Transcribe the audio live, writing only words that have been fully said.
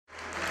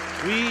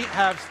We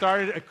have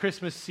started a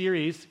Christmas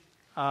series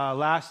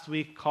last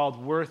week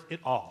called Worth It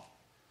All.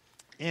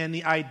 And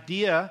the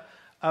idea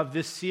of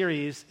this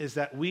series is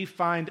that we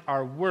find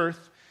our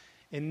worth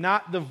in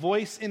not the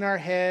voice in our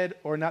head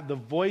or not the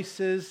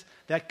voices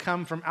that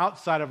come from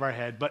outside of our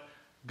head, but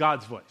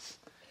God's voice.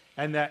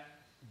 And that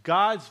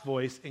God's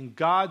voice and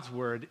God's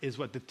word is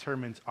what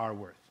determines our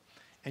worth.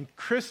 And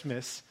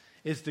Christmas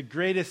is the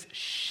greatest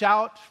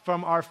shout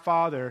from our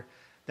Father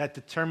that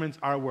determines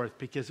our worth,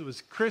 because it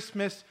was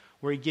Christmas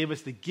where he gave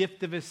us the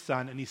gift of his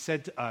son, and he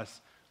said to us,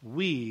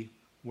 we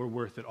were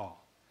worth it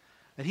all.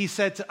 And he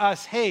said to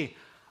us, hey,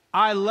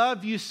 I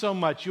love you so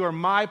much. You are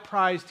my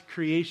prized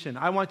creation.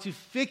 I want to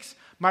fix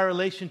my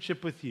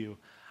relationship with you.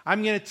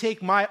 I'm going to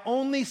take my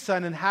only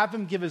son and have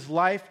him give his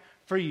life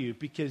for you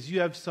because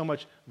you have so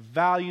much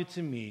value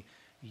to me.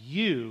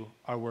 You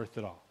are worth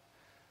it all.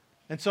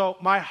 And so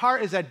my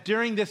heart is that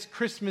during this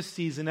Christmas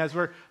season, as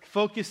we're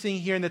focusing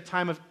here in the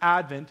time of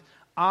Advent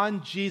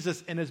on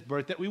Jesus and his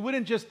birth, that we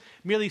wouldn't just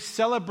merely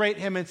celebrate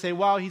him and say,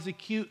 wow, he's a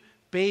cute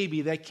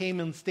baby that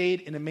came and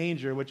stayed in a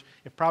manger, which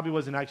it probably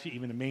wasn't actually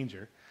even a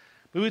manger.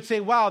 We would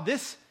say, wow,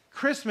 this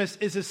Christmas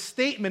is a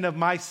statement of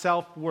my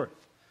self-worth,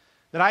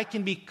 that I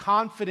can be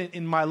confident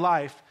in my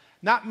life,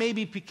 not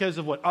maybe because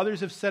of what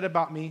others have said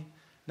about me,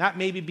 not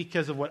maybe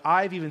because of what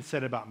I've even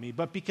said about me,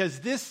 but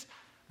because this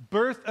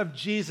birth of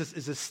Jesus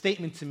is a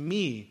statement to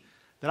me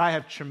that I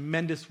have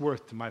tremendous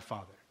worth to my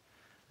Father,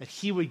 that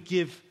he would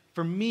give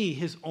for me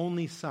his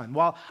only son.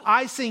 While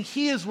I think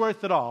he is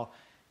worth it all,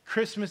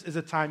 Christmas is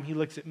a time he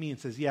looks at me and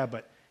says, yeah,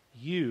 but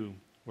you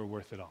were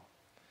worth it all.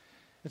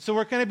 And so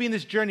we're going to be in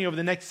this journey over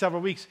the next several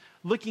weeks,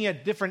 looking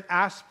at different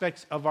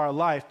aspects of our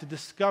life to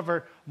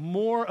discover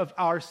more of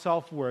our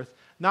self-worth,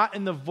 not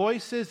in the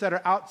voices that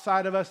are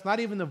outside of us, not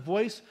even the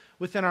voice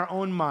within our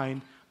own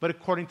mind, but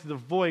according to the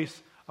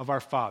voice of our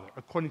Father,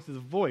 according to the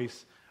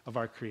voice of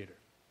our Creator.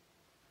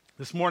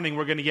 This morning,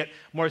 we're going to get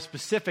more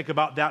specific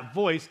about that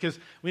voice, because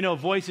we know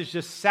voice is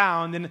just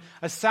sound, and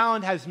a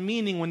sound has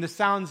meaning when the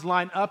sounds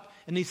line up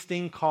in this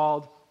thing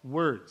called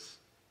words.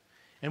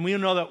 And we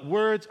know that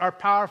words are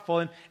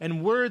powerful,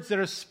 and words that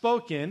are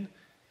spoken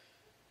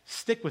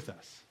stick with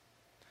us.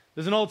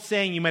 There's an old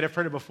saying, you might have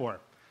heard it before.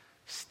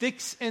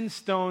 Sticks and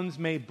stones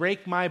may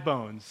break my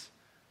bones,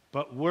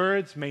 but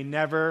words may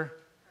never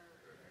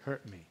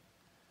hurt me.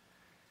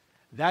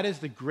 That is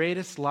the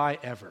greatest lie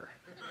ever.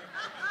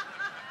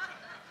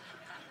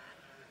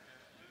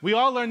 We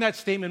all learned that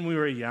statement when we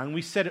were young.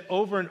 We said it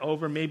over and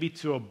over, maybe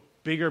to a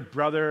bigger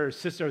brother or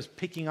sister who was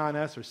picking on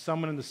us, or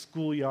someone in the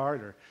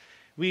schoolyard, or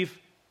we've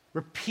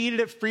repeated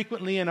it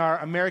frequently in our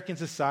American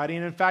society.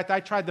 And in fact, I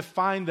tried to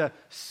find the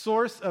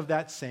source of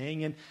that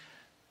saying, and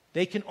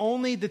they can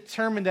only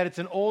determine that it's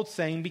an old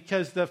saying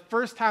because the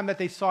first time that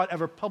they saw it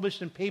ever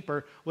published in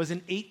paper was in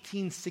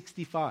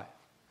 1865.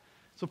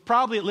 So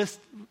probably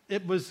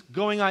it was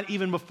going on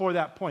even before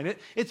that point.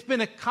 It's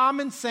been a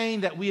common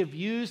saying that we have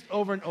used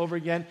over and over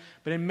again,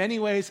 but in many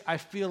ways, I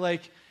feel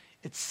like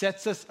it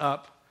sets us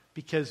up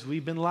because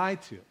we've been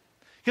lied to.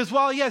 Because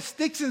while, yes,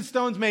 sticks and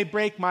stones may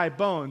break my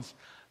bones,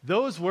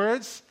 those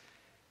words,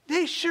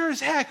 they sure as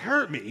heck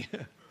hurt me.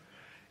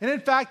 And in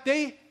fact,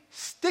 they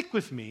stick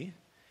with me.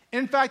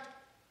 In fact,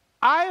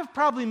 I have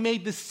probably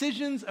made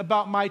decisions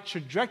about my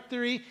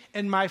trajectory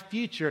and my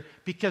future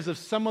because of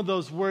some of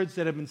those words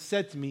that have been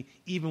said to me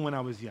even when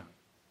I was young.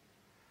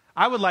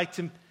 I would like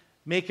to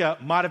make a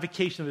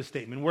modification of the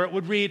statement where it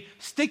would read,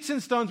 sticks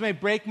and stones may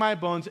break my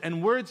bones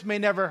and words may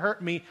never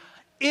hurt me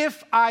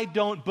if I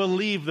don't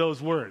believe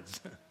those words.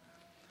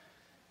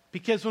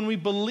 Because when we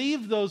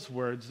believe those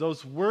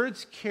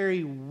words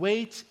carry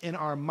weight in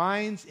our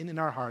minds and in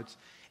our hearts.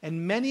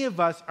 And many of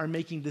us are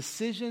making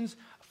decisions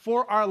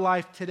for our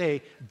life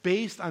today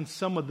based on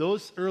some of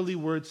those early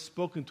words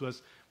spoken to us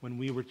when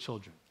we were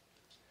children.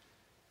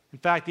 In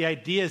fact, the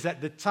idea is that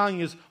the tongue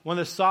is one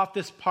of the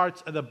softest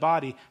parts of the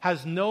body,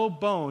 has no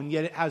bone,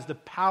 yet it has the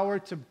power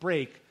to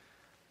break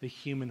the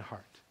human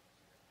heart.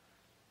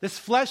 This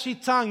fleshy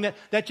tongue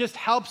that just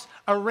helps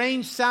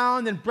arrange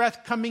sound and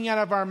breath coming out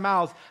of our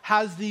mouths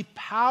has the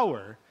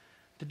power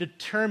to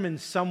determine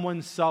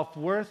someone's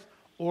self-worth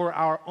or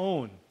our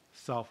own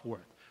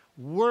self-worth.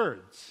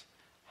 Words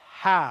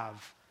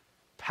have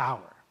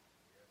power.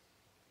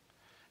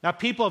 Now,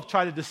 people have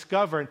tried to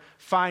discover and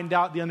find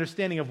out the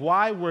understanding of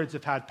why words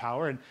have had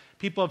power, and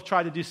people have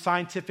tried to do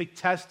scientific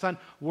tests on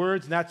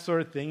words and that sort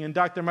of thing. And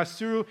Dr.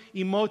 Masaru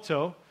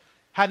Emoto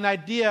had an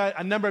idea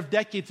a number of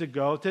decades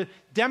ago to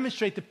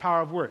demonstrate the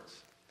power of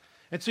words.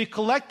 And so he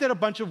collected a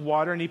bunch of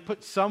water, and he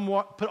put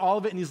all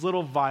of it in these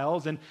little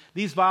vials, and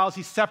these vials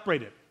he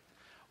separated.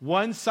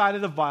 One side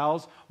of the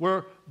vials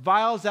were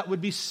vials that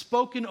would be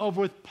spoken over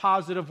with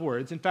positive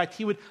words. In fact,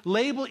 he would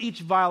label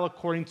each vial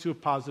according to a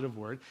positive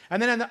word. And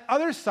then on the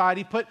other side,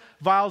 he put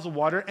vials of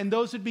water, and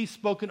those would be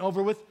spoken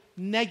over with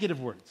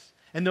negative words.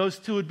 And those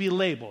two would be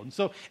labeled. And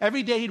so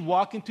every day he'd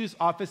walk into his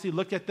office, he'd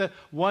look at the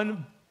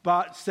one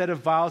set of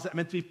vials that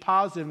meant to be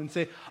positive and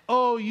say,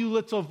 oh, you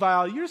little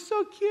vial, you're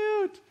so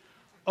cute.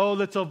 Oh,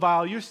 little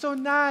vial, you're so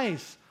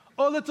nice.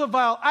 Oh, little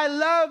vial, I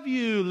love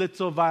you,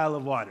 little vial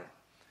of water.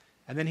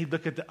 And then he'd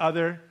look at the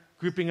other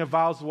grouping of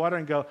vials of water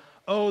and go,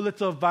 oh,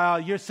 little vial,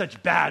 you're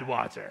such bad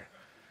water.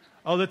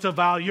 Oh, little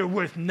vial, you're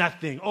worth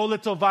nothing. Oh,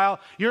 little vial,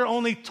 you're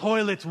only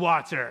toilet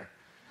water.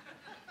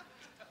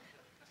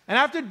 And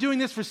after doing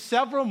this for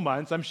several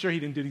months, I'm sure he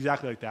didn't do it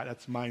exactly like that.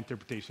 That's my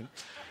interpretation.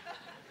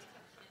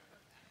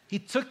 He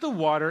took the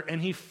water and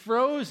he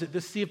froze it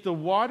to see if the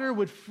water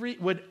would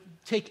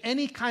take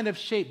any kind of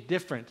shape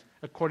different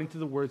according to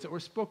the words that were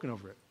spoken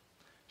over it.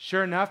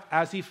 Sure enough,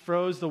 as he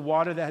froze the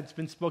water that had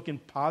been spoken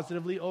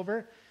positively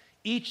over,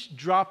 each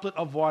droplet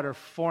of water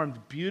formed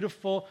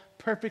beautiful,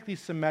 perfectly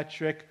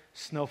symmetric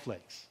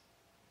snowflakes.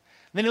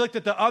 Then he looked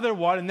at the other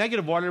water,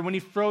 negative water, and when he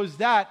froze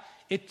that,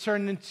 it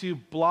turned into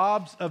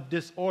blobs of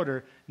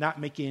disorder, not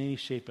making any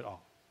shape at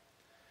all.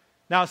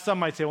 Now, some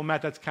might say, well,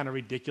 Matt, that's kind of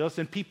ridiculous.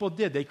 And people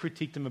did. They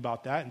critiqued him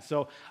about that. And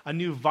so a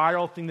new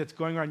viral thing that's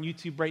going on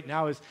YouTube right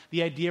now is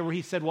the idea where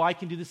he said, well, I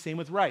can do the same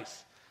with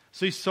rice.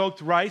 So he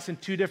soaked rice in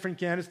 2 different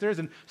canisters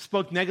and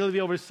spoke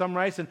negatively over some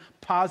rice and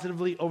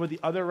positively over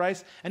the other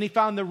rice. And he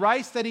found the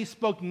rice that he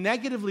spoke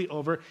negatively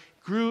over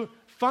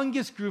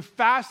fungus grew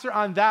faster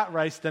on that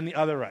rice than the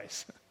other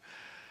rice.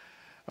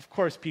 Of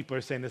course, people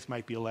are saying this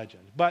might be a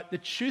legend. But the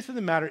truth of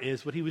the matter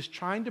is, what he was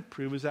trying to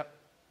prove is that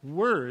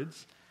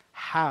words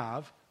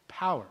have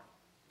power.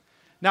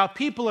 Now,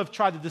 people have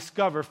tried to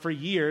discover for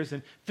years,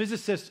 and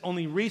physicists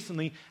only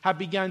recently have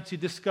begun to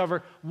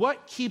discover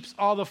what keeps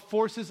all the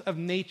forces of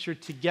nature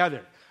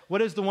together.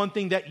 What is the one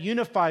thing that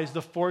unifies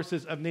the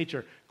forces of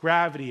nature?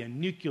 Gravity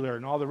and nuclear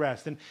and all the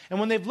rest. And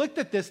when they've looked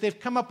at this, they've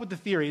come up with the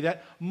theory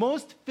that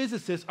most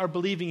physicists are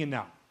believing in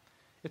now.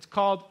 It's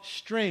called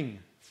string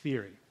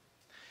theory.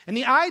 And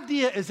the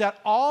idea is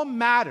that all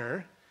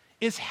matter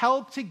is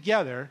held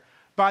together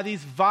by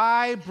these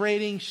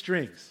vibrating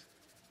strings.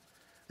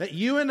 That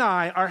you and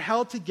I are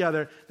held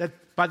together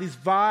by these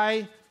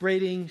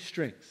vibrating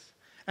strings.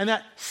 And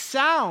that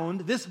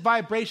sound, this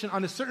vibration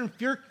on a certain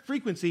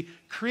frequency,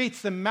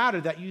 creates the matter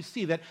that you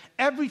see. That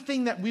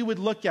everything that we would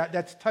look at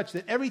that's touched,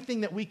 that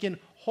everything that we can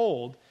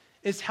hold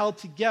is held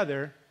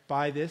together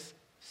by this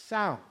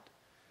sound,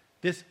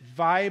 this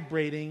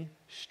vibrating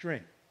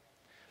string.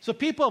 So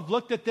people have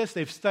looked at this,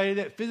 they've studied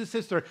it.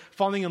 Physicists are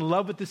falling in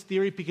love with this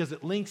theory because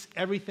it links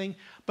everything.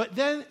 But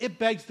then it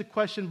begs the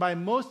question by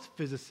most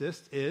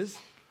physicists is,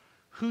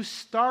 who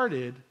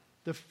started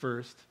the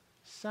first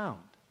sound?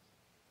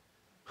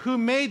 Who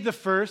made the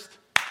first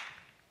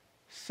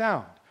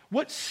sound?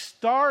 What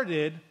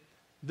started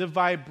the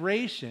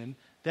vibration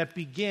that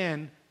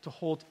began to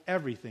hold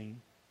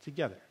everything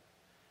together?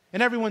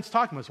 And everyone's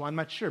talking about this. Well, I'm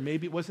not sure.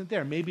 Maybe it wasn't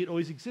there. Maybe it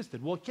always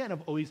existed. Well, it can't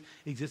have always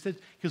existed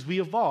because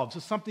we evolved. So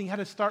something had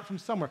to start from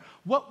somewhere.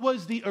 What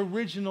was the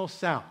original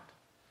sound?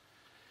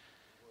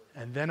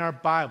 And then our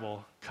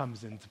Bible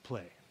comes into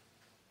play.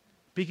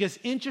 Because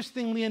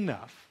interestingly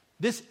enough,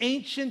 this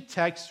ancient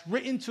text,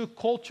 written to a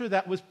culture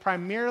that was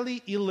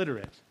primarily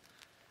illiterate,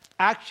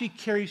 actually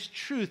carries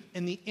truth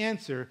in the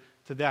answer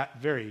to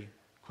that very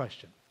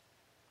question.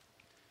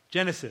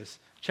 Genesis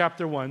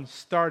chapter 1,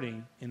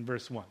 starting in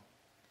verse 1.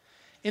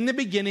 In the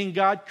beginning,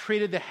 God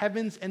created the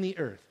heavens and the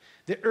earth.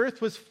 The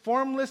earth was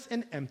formless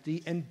and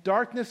empty, and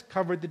darkness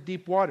covered the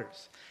deep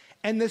waters.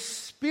 And the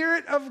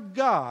Spirit of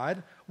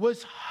God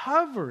was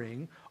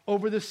hovering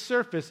over the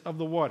surface of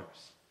the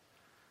waters.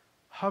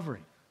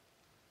 Hovering,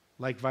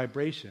 like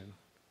vibration,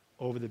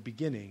 over the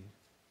beginning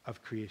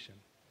of creation.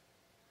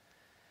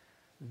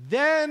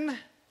 Then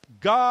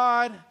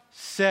God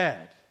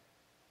said,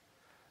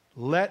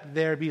 "Let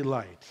there be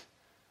light,"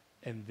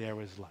 and there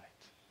was light.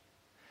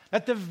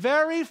 That the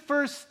very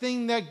first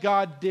thing that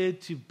God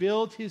did to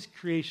build his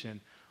creation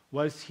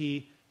was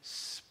he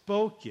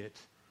spoke it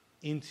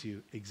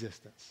into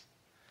existence.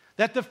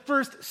 That the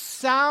first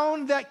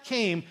sound that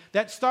came,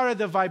 that started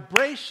the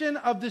vibration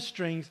of the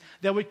strings,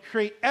 that would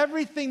create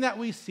everything that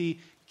we see,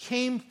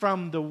 came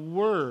from the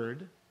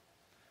Word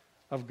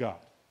of God.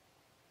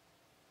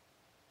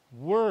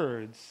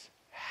 Words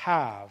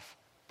have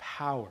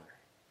power.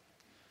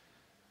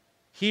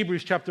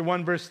 Hebrews chapter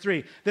 1, verse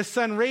 3. The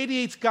Son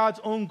radiates God's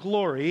own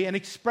glory and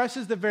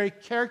expresses the very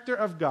character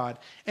of God,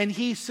 and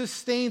he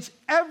sustains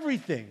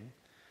everything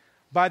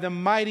by the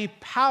mighty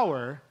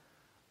power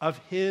of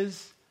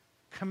his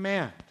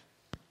command.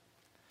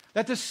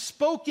 That the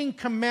spoken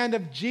command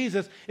of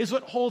Jesus is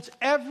what holds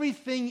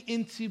everything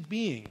into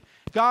being.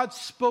 God's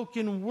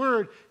spoken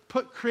word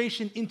put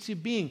creation into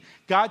being.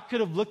 God could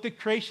have looked at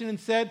creation and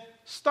said,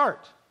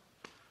 "Start."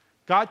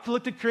 God could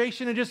look at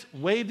creation and just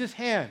waved his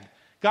hand.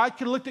 God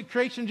could have looked at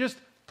creation and just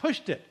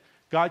pushed it.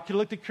 God could have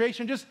looked at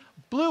creation and just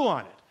blew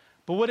on it.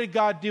 But what did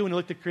God do when he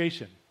looked at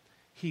creation?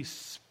 He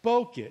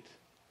spoke it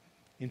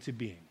into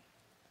being.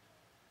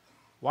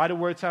 Why do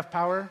words have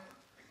power?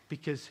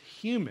 Because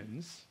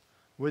humans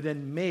were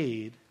then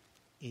made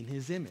in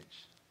his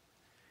image.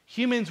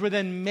 Humans were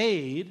then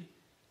made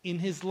in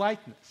his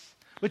likeness,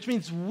 which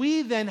means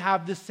we then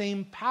have the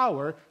same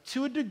power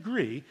to a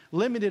degree,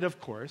 limited of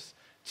course,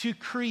 to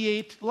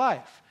create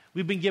life.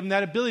 We've been given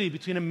that ability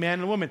between a man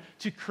and a woman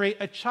to create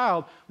a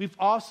child. We've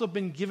also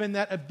been given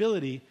that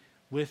ability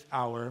with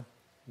our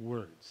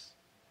words.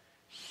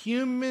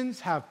 Humans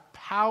have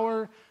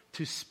power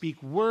to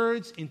speak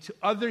words into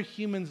other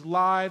humans'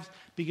 lives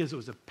because it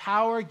was a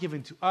power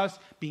given to us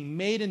being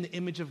made in the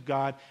image of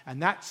God,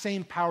 and that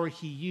same power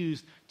he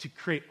used to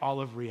create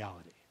all of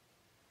reality.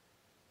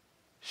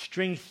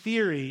 String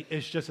theory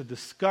is just a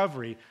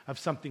discovery of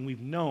something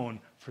we've known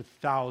for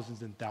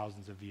thousands and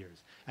thousands of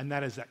years, and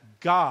that is that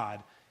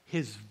God,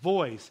 his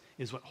voice,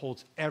 is what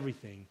holds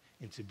everything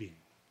into being.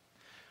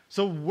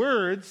 So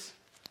words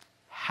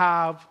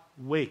have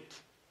weight.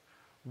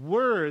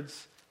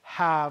 Words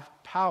have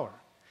power.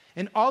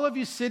 And all of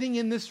you sitting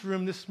in this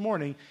room this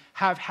morning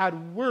have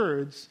had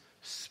words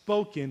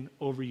spoken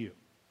over you.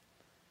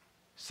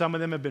 Some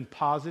of them have been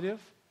positive.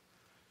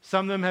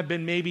 Some of them have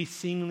been maybe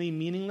seemingly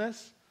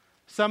meaningless.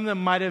 Some of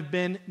them might have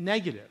been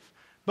negative.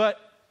 But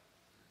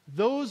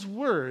those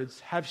words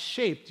have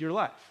shaped your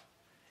life.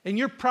 And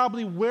you're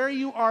probably where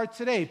you are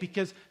today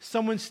because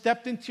someone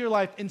stepped into your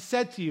life and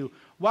said to you,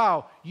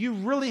 wow, you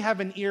really have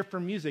an ear for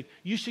music.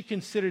 You should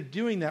consider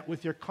doing that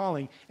with your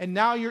calling. And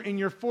now you're in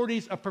your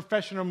 40s, a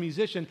professional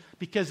musician,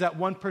 because that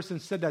one person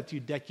said that to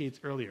you decades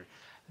earlier.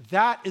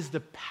 That is the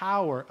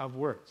power of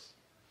words.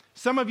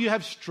 Some of you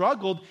have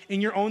struggled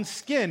in your own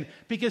skin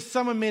because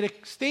someone made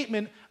a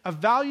statement, a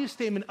value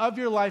statement of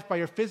your life by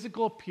your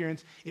physical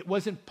appearance. It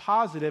wasn't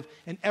positive,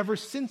 and ever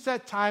since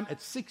that time,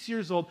 at 6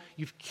 years old,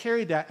 you've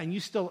carried that, and you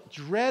still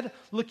dread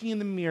looking in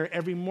the mirror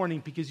every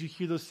morning because you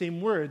hear those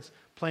same words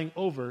playing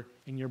over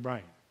in your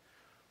brain.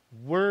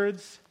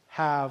 Words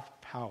have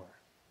power.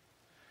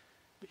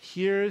 But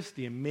here's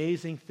the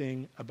amazing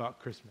thing about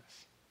Christmas.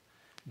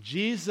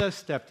 Jesus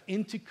stepped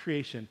into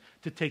creation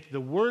to take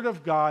the Word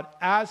of God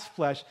as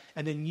flesh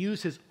and then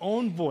use his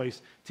own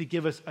voice to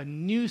give us a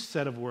new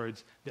set of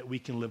words that we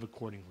can live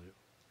accordingly.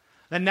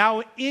 And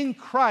now in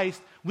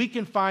Christ, we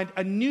can find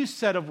a new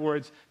set of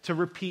words to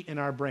repeat in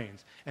our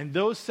brains. And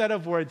those set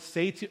of words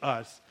say to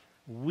us,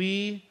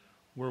 we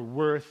were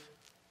worth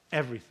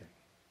everything.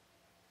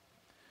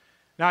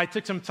 Now, I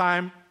took some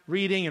time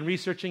reading and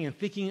researching and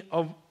thinking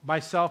of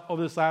myself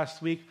over this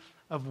last week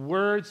of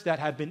words that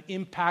have been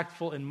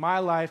impactful in my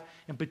life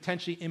and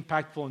potentially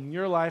impactful in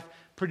your life,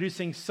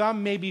 producing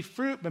some maybe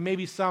fruit, but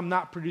maybe some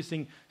not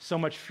producing so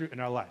much fruit in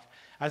our life.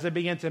 As I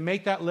began to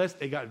make that list,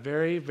 it got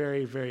very,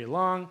 very, very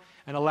long.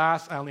 And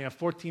alas, I only have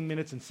 14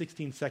 minutes and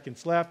 16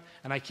 seconds left,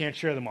 and I can't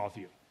share them all with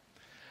you.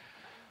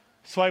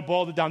 So I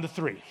boiled it down to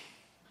 3.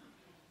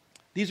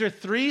 These are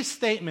 3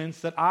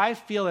 statements that I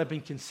feel have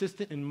been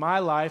consistent in my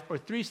life, or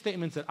 3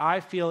 statements that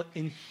I feel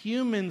in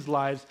humans'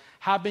 lives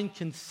have been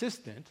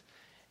consistent.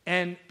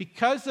 And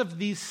because of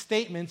these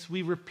statements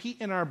we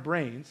repeat in our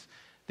brains,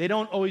 they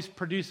don't always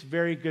produce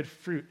very good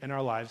fruit in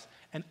our lives.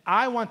 And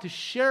I want to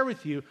share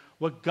with you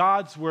what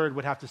God's word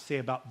would have to say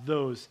about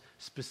those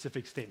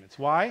specific statements.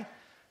 Why?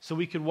 So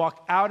we could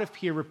walk out of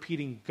here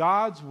repeating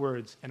God's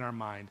words in our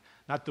mind,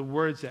 not the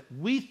words that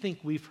we think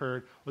we've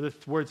heard or the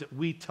words that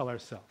we tell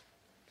ourselves.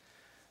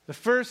 The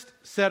first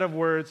set of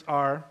words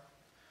are,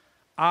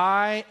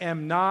 I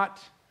am not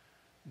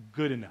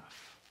good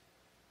enough.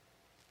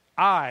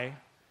 I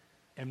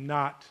am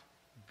not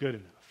good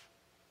enough.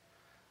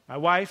 My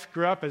wife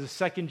grew up as a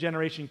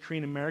second-generation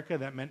Korean American.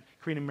 That meant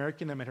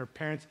her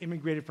parents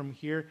immigrated from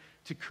here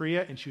to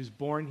Korea, and she was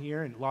born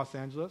here in Los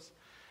Angeles.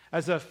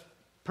 As a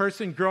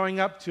person growing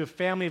up to a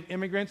family of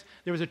immigrants,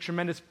 there was a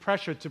tremendous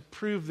pressure to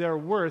prove their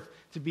worth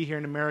to be here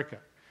in America.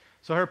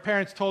 So her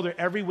parents told her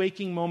every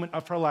waking moment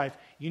of her life,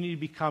 you need to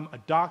become a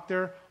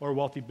doctor or a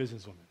wealthy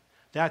businesswoman.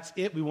 That's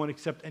it. We won't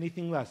accept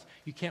anything less.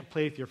 You can't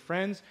play with your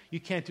friends. You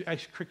can't do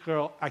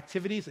extracurricular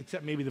activities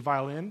except maybe the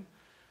violin.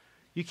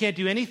 You can't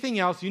do anything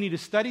else. You need to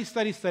study,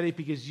 study, study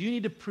because you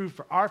need to prove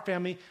for our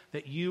family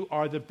that you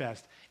are the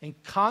best. And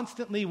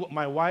constantly what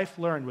my wife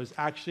learned was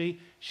actually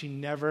she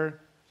never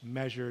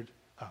measured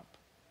up.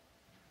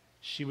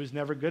 She was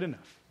never good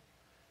enough.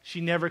 She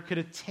never could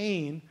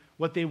attain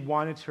what they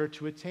wanted her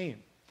to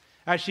attain.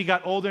 As she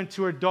got older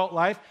into her adult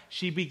life,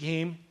 she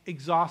became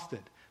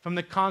exhausted from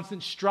the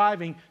constant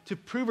striving to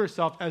prove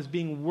herself as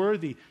being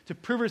worthy, to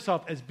prove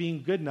herself as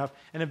being good enough,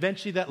 and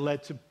eventually that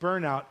led to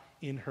burnout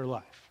in her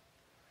life.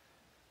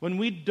 When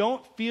we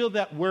don't feel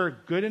that we're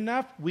good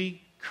enough,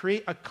 we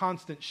create a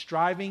constant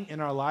striving in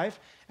our life,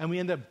 and we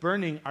end up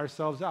burning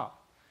ourselves out.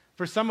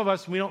 For some of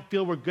us, we don't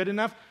feel we're good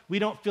enough. We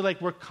don't feel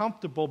like we're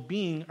comfortable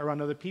being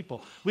around other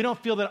people. We don't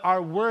feel that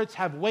our words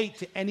have weight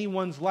to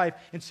anyone's life,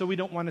 and so we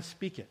don't want to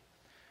speak it.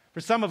 For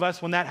some of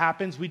us, when that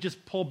happens, we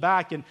just pull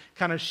back and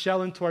kind of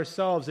shell into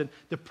ourselves and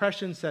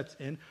depression sets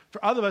in.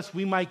 For other of us,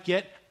 we might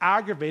get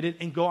aggravated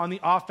and go on the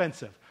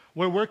offensive,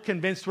 where we're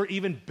convinced we're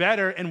even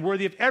better and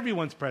worthy of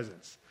everyone's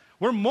presence.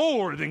 We're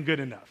more than good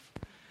enough.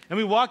 And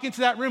we walk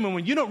into that room, and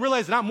when you don't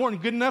realize that I'm more than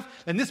good enough,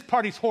 then this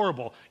party's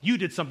horrible. You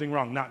did something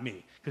wrong, not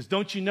me. Because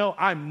don't you know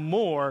I'm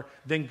more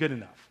than good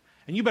enough?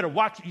 And you better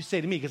watch what you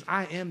say to me because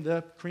I am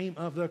the cream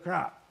of the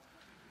crop.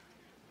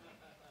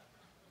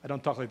 I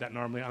don't talk like that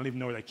normally. I don't even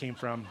know where that came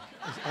from.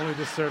 It's only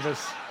this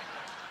service.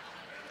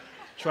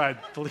 Tried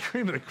the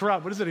cream of the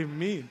crop. What does that even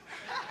mean?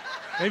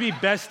 Maybe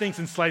best thinks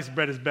and sliced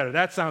bread is better.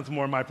 That sounds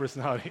more my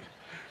personality.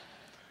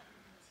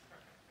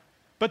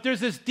 But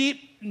there's this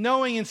deep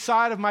knowing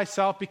inside of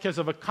myself because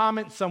of a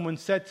comment someone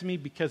said to me,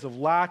 because of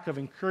lack of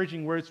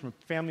encouraging words from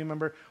a family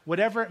member,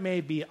 whatever it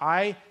may be,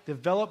 I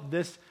developed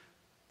this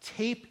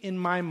tape in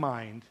my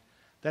mind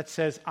that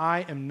says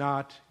I am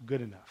not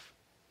good enough.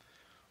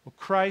 Well,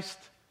 Christ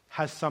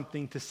has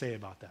something to say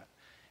about that.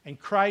 And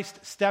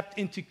Christ stepped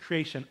into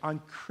creation on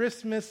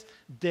Christmas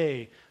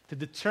Day to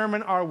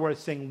determine our worth,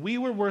 saying we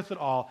were worth it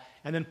all.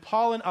 And then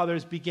Paul and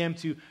others began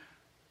to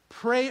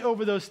pray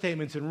over those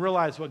statements and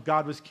realize what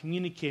God was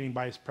communicating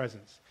by his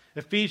presence.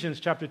 Ephesians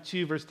chapter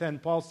 2, verse 10,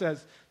 Paul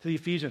says to the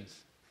Ephesians,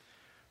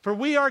 "For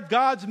we are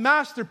God's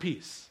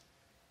masterpiece.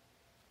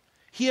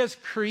 He has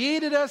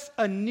created us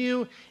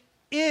anew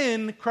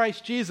in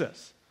Christ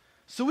Jesus,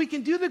 so we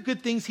can do the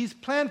good things he's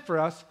planned for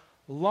us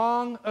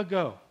long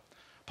ago."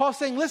 Paul's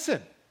saying,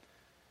 listen,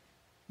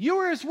 you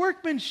are his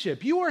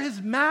workmanship. You are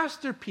his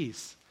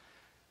masterpiece.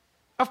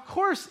 Of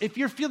course, if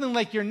you're feeling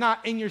like you're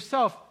not in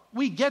yourself,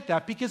 we get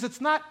that because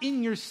it's not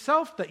in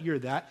yourself that you're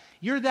that.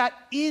 You're that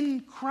in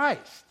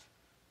Christ.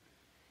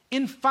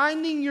 In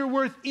finding your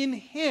worth in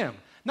him.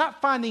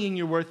 Not finding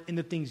your worth in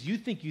the things you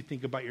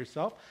think about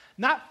yourself.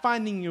 Not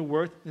finding your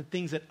worth in the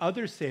things that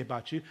others say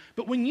about you.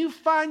 But when you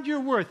find your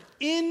worth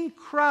in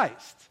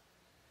Christ,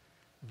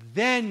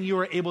 then you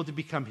are able to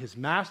become his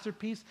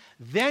masterpiece.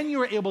 Then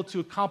you are able to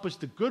accomplish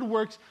the good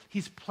works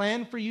he's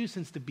planned for you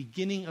since the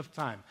beginning of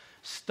time.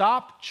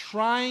 Stop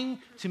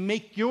trying to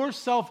make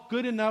yourself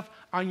good enough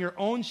on your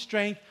own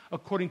strength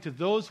according to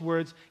those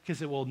words,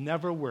 because it will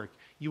never work.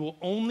 You will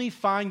only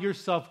find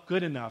yourself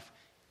good enough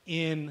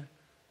in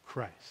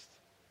Christ.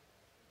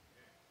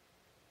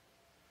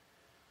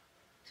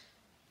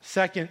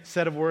 Second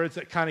set of words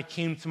that kind of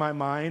came to my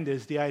mind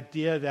is the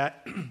idea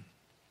that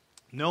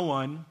no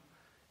one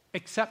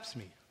accepts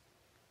me.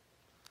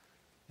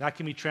 That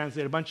can be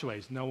translated a bunch of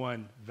ways. No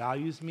one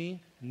values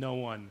me. No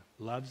one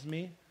loves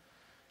me.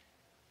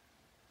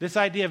 This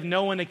idea of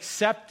no one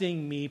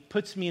accepting me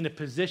puts me in a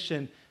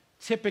position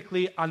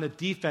typically on the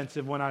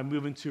defensive when I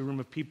move into a room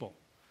of people.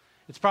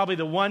 It's probably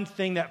the one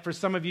thing that for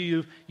some of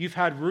you, you've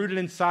had rooted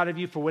inside of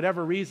you for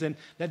whatever reason,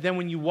 that then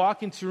when you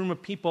walk into a room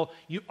of people,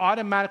 you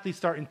automatically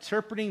start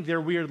interpreting their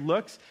weird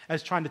looks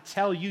as trying to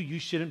tell you you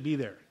shouldn't be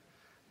there.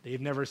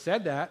 They've never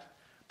said that,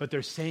 but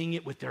they're saying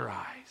it with their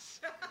eyes.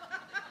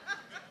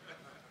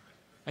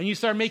 And you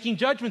start making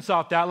judgments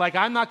off that, like,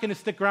 I'm not going to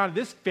stick around at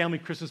this family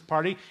Christmas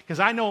party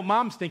because I know what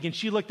mom's thinking.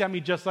 She looked at me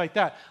just like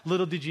that.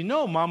 Little did you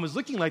know, mom was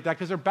looking like that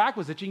because her back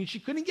was itching and she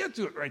couldn't get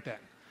to it right then.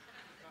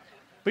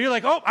 But you're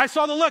like, oh, I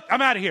saw the look.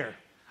 I'm out of here.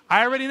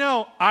 I already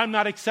know I'm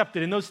not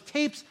accepted. And those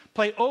tapes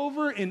play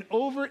over and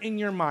over in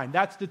your mind.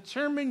 That's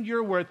determined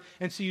your worth.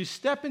 And so you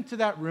step into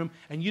that room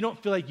and you don't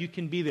feel like you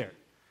can be there.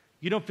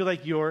 You don't feel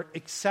like you're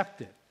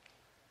accepted.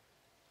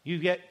 You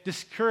get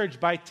discouraged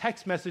by a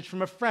text message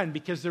from a friend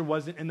because there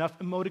wasn't enough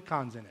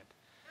emoticons in it.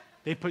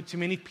 They put too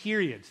many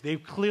periods. They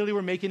clearly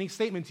were making a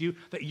statement to you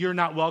that you're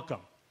not welcome.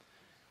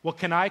 Well,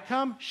 can I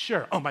come?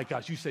 Sure. Oh my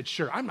gosh, you said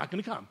sure. I'm not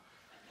going to come.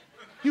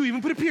 You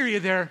even put a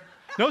period there.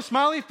 No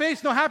smiley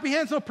face, no happy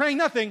hands, no praying,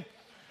 nothing.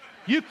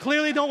 You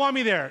clearly don't want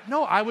me there.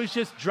 No, I was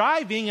just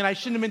driving and I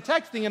shouldn't have been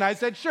texting and I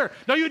said sure.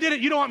 No, you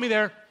didn't. You don't want me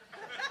there.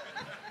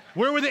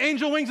 Where were the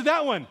angel wings of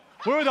that one?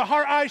 Where were the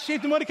heart eyes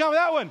shaped emoticon of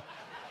that one?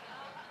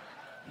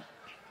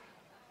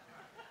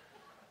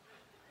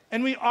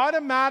 And we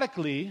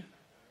automatically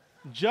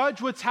judge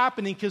what's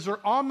happening because we're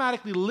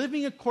automatically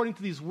living according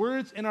to these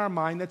words in our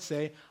mind that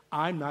say,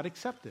 I'm not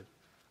accepted.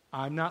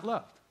 I'm not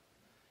loved.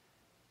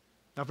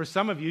 Now, for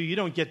some of you, you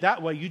don't get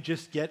that way. You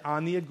just get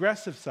on the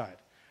aggressive side.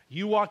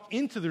 You walk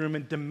into the room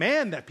and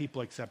demand that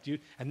people accept you,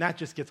 and that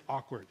just gets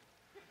awkward.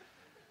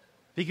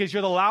 Because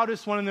you're the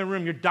loudest one in the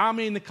room. You're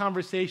dominating the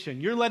conversation.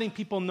 You're letting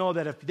people know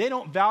that if they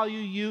don't value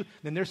you,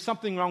 then there's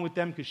something wrong with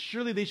them because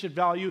surely they should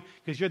value you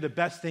because you're the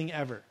best thing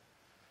ever.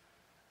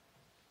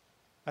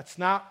 That's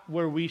not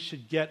where we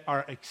should get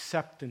our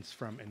acceptance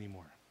from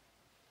anymore.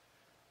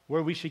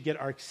 Where we should get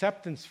our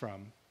acceptance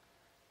from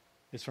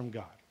is from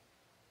God.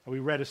 We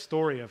read a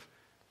story of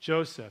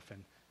Joseph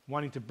and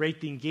wanting to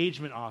break the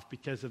engagement off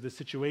because of the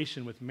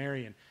situation with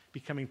Mary and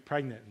becoming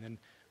pregnant, and then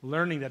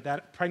learning that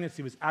that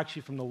pregnancy was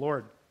actually from the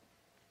Lord.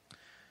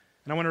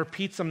 And I want to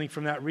repeat something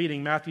from that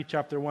reading, Matthew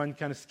chapter 1,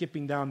 kind of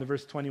skipping down to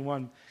verse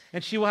 21.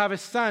 And she will have a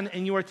son,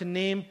 and you are to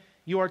name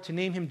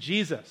him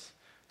Jesus,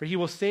 for he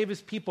will save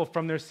his people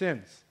from their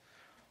sins.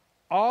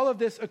 All of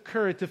this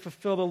occurred to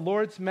fulfill the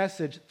Lord's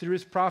message through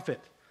his prophet.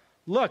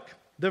 Look,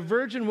 the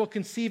virgin will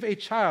conceive a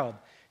child.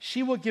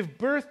 She will give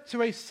birth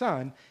to a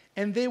son,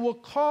 and they will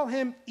call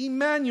him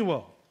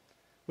Emmanuel,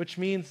 which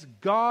means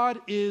God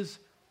is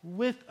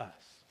with us.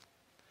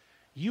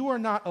 You are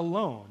not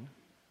alone.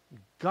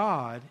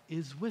 God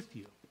is with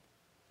you.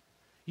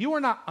 You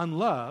are not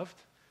unloved.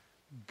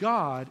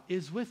 God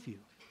is with you.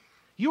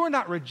 You are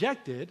not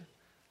rejected.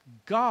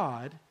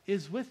 God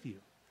is with you.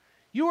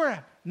 You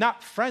are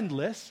not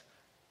friendless.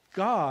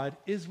 God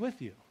is with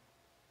you.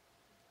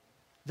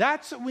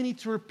 That's what we need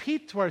to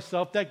repeat to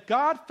ourselves, that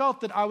God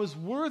felt that I was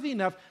worthy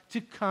enough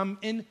to come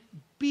and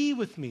be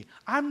with me.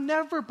 I'm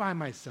never by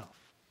myself.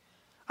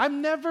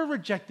 I'm never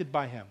rejected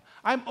by him.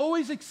 I'm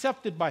always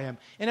accepted by him.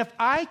 And if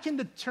I can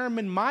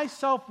determine my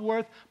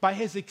self-worth by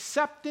his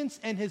acceptance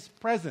and his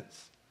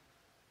presence,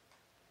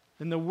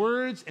 then the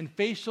words and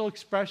facial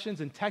expressions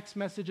and text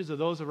messages of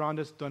those around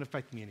us don't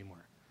affect me anymore.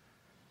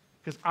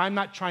 Because I'm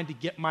not trying to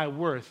get my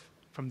worth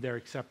from their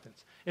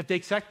acceptance. If they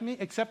accept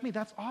me,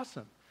 that's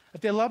awesome.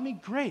 If they love me,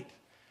 great.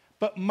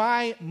 But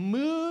my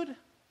mood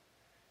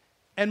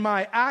and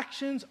my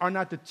actions are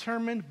not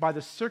determined by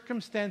the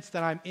circumstance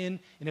that I'm in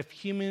and if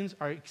humans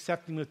are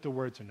accepting me with the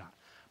words or not.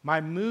 My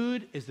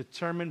mood is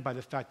determined by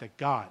the fact that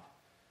God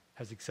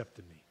has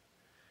accepted me.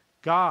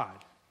 God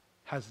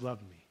has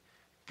loved me.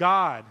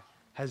 God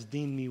has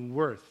deemed me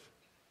worth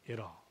it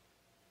all.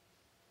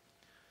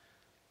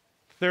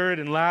 Third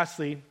and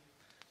lastly,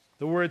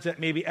 the words that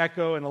maybe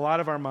echo in a lot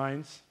of our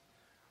minds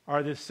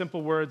are the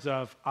simple words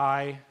of,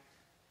 I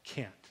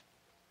can't.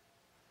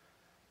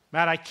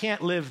 Matt, I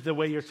can't live the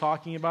way you're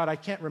talking about. I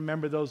can't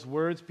remember those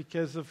words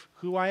because of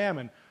who I am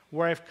and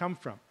where I've come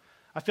from.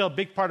 I feel a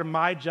big part of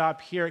my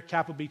job here at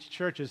Capitol Beach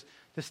Church is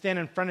to stand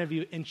in front of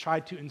you and try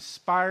to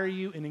inspire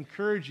you and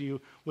encourage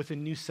you with a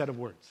new set of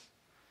words.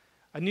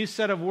 A new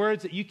set of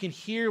words that you can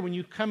hear when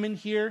you come in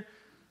here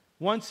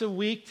once a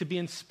week to be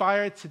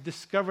inspired to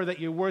discover that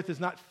your worth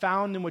is not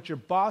found in what your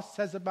boss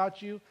says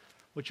about you,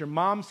 what your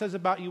mom says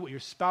about you, what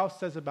your spouse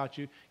says about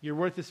you. Your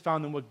worth is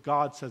found in what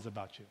God says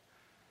about you.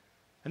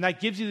 And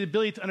that gives you the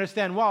ability to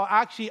understand, well,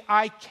 actually,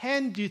 I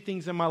can do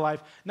things in my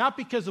life, not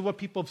because of what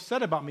people have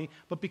said about me,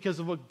 but because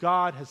of what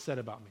God has said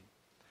about me.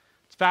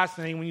 It's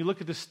fascinating when you look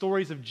at the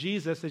stories of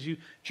Jesus as you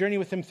journey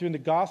with him through the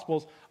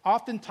Gospels,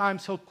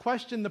 oftentimes he'll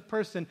question the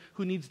person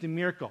who needs the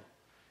miracle.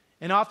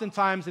 And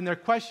oftentimes in their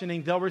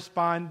questioning, they'll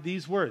respond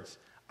these words,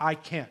 I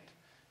can't.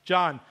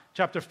 John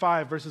chapter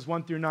 5, verses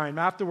 1 through 9.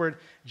 Afterward,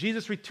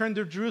 Jesus returned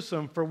to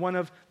Jerusalem for one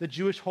of the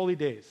Jewish holy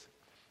days.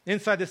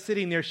 Inside the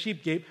city near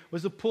Sheep Gate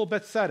was the pool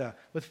Bethesda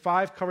with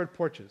 5 covered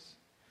porches.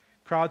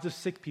 Crowds of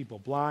sick people,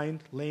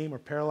 blind, lame, or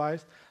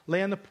paralyzed,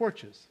 lay on the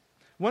porches.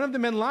 One of the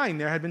men lying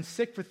there had been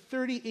sick for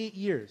 38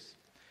 years.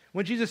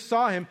 When Jesus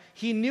saw him,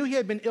 he knew he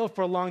had been ill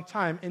for a long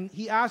time, and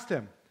he asked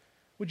him,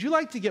 would you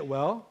like to get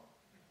well?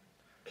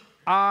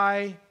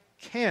 I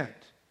can't,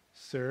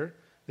 sir,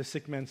 the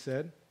sick man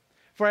said,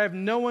 for I have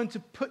no one to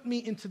put me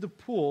into the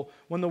pool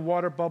when the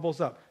water bubbles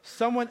up.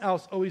 Someone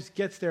else always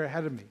gets there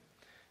ahead of me.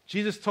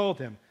 Jesus told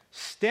him,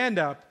 stand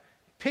up,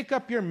 pick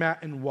up your mat,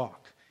 and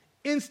walk.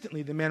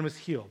 Instantly, the man was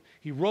healed.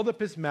 He rolled up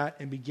his mat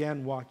and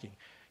began walking.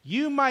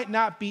 You might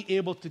not be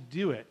able to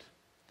do it,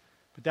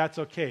 but that's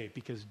okay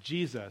because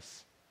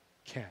Jesus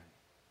can.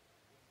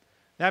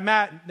 That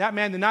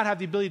man did not have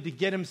the ability to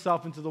get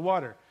himself into the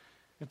water.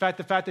 In fact,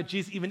 the fact that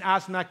Jesus even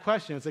asked him that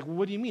question, it's like, well,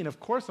 what do you mean?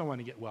 Of course I want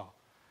to get well.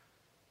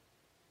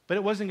 But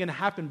it wasn't going to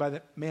happen by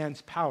that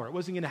man's power. It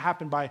wasn't going to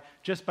happen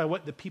just by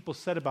what the people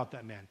said about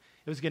that man.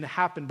 It was going to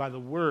happen by the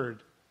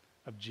word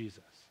of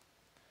Jesus.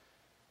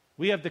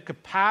 We have the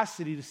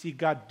capacity to see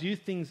God do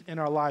things in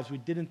our lives we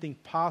didn't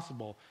think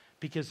possible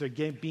because they're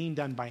being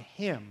done by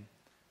him,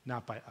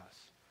 not by us.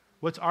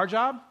 What's our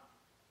job?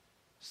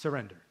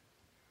 Surrender.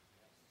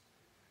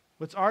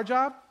 What's our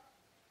job?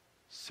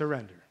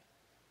 Surrender.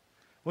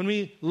 When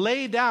we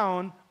lay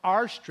down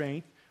our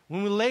strength,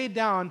 when we lay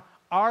down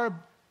our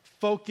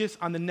focus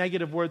on the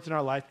negative words in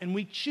our life, and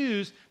we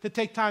choose to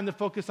take time to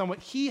focus on what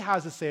he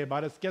has to say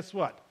about us, guess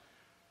what?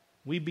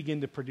 We begin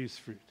to produce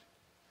fruit.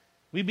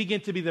 We begin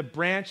to be the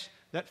branch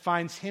that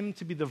finds him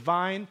to be the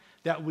vine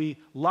that we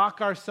lock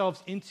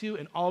ourselves into,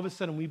 and all of a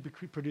sudden we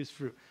produce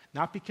fruit.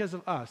 Not because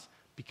of us,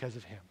 because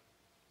of him.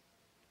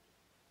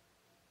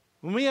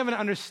 When we have an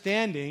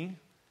understanding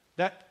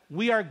that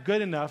we are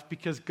good enough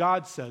because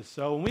God says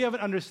so, and we have an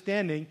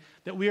understanding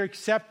that we are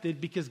accepted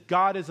because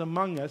God is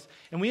among us,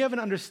 and we have an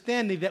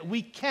understanding that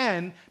we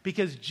can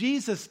because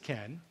Jesus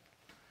can,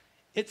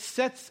 it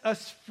sets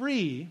us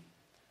free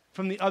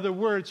from the other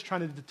words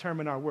trying to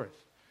determine our worth.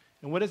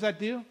 And what does that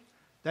do?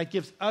 That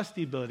gives us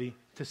the ability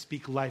to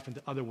speak life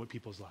into other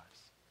people's lives.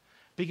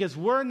 Because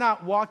we're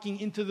not walking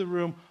into the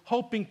room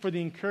hoping for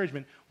the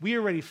encouragement. We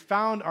already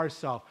found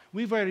ourselves.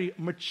 We've already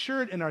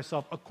matured in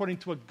ourselves according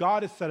to what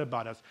God has said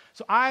about us.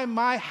 So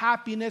my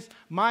happiness,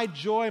 my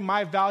joy,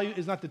 my value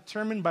is not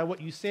determined by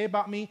what you say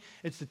about me.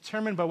 It's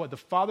determined by what the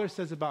Father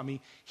says about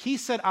me. He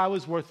said I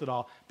was worth it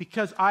all.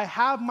 Because I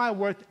have my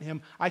worth in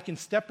him, I can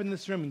step in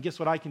this room and guess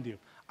what I can do?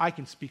 I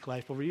can speak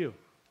life over you.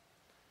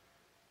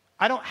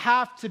 I don't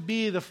have to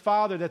be the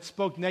father that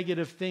spoke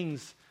negative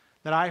things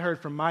that I heard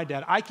from my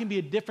dad. I can be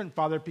a different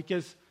father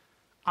because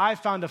I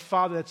found a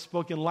father that's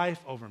spoken life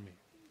over me.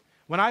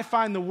 When I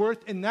find the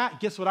worth in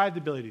that, guess what I have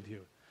the ability to do?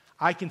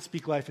 I can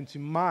speak life into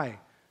my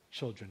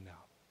children now.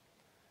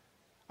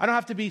 I don't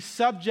have to be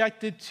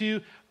subjected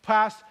to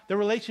past the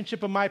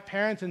relationship of my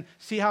parents and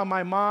see how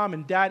my mom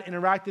and dad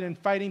interacted in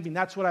fighting, and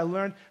that's what I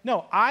learned.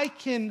 No, I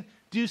can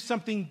do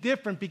something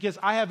different because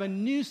I have a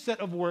new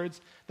set of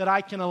words that I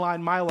can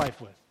align my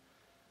life with.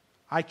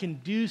 I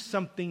can do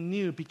something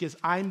new because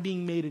I'm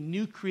being made a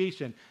new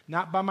creation,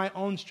 not by my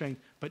own strength,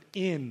 but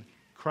in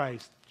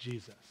Christ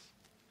Jesus.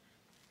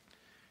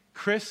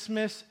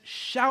 Christmas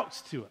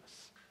shouts to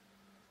us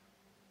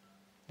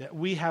that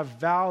we have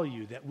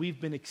value, that we've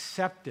been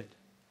accepted.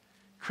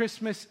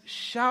 Christmas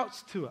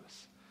shouts to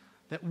us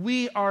that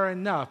we are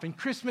enough. And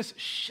Christmas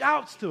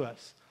shouts to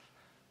us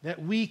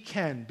that we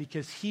can,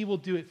 because he will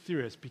do it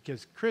through us.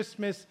 Because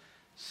Christmas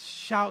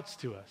shouts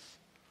to us,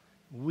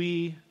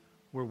 we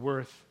were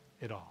worth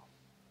it all.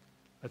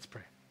 Let's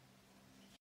pray.